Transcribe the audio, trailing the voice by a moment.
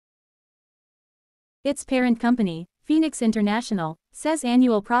Its parent company, Fenix International, says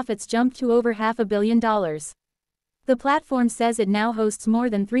annual profits jumped to over $500 million. The platform says it now hosts more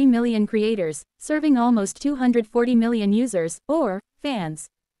than 3 million creators, serving almost 240 million users, or fans.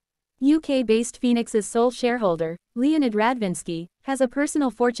 UK-based Fenix's sole shareholder, Leonid Radvinsky, has a personal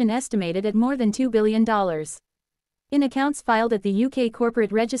fortune estimated at more than $2 billion. In accounts filed at the UK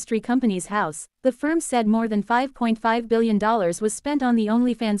corporate registry Companies House, the firm said more than $5.5 billion was spent on the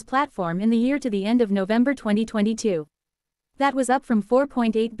OnlyFans platform in the year to the end of November 2022. That was up from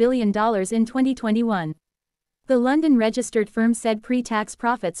 $4.8 billion in 2021. The London-registered firm said pre-tax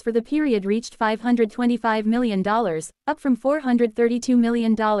profits for the period reached $525 million, up from $432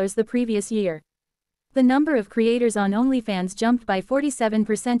 million the previous year. The number of creators on OnlyFans jumped by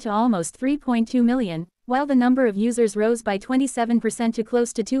 47% to almost 3.2 million, while the number of users rose by 27% to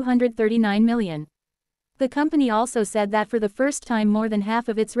close to 239 million. The company also said that for the first time more than half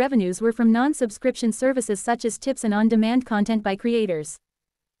of its revenues were from non-subscription services such as tips and on-demand content by creators.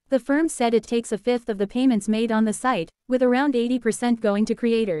 The firm said it takes a fifth of the payments made on the site, with around 80% going to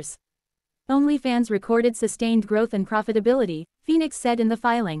creators. OnlyFans recorded sustained growth and profitability, Fenix said in the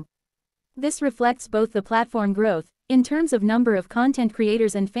filing. This reflects both the platform growth, in terms of number of content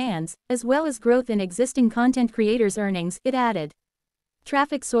creators and fans, as well as growth in existing content creators' earnings, it added.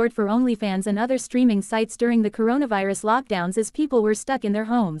 Traffic soared for OnlyFans and other streaming sites during the coronavirus lockdowns as people were stuck in their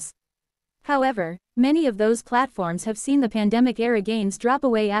homes. However, many of those platforms have seen the pandemic-era gains drop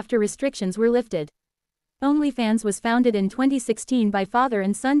away after restrictions were lifted. OnlyFans was founded in 2016 by father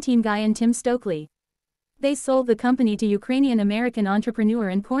and son team Guy and Tim Stokely. They sold the company to Ukrainian-American entrepreneur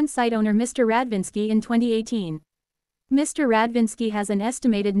and porn site owner Mr. Radvinsky in 2018. Mr. Radvinsky has an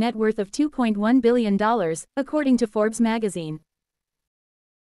estimated net worth of $2.1 billion, according to Forbes magazine.